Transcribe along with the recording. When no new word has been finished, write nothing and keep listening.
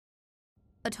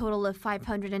A total of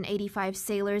 585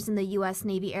 sailors in the U.S.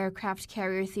 Navy aircraft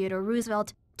carrier Theodore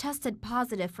Roosevelt tested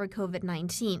positive for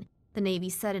COVID-19, the Navy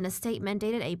said in a statement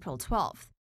dated April 12th.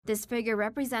 This figure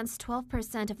represents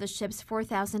 12% of the ship's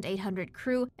 4,800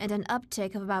 crew and an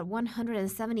uptick of about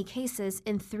 170 cases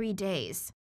in 3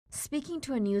 days. Speaking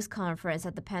to a news conference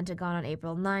at the Pentagon on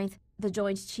April 9th, the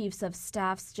Joint Chiefs of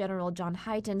Staff's General John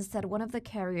Hyten said one of the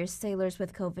carrier's sailors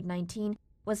with COVID-19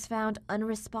 was found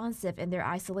unresponsive in their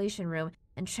isolation room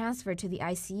and transferred to the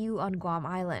ICU on Guam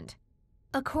Island.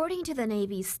 According to the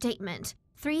Navy's statement,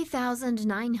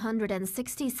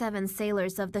 3,967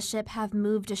 sailors of the ship have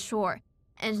moved ashore,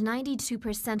 and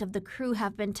 92% of the crew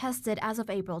have been tested as of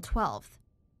April 12th.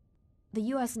 The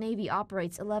U.S. Navy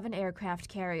operates 11 aircraft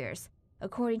carriers.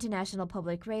 According to National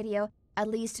Public Radio, at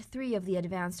least 3 of the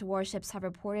advanced warships have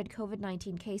reported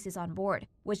COVID-19 cases on board,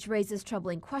 which raises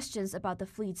troubling questions about the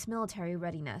fleet's military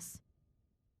readiness.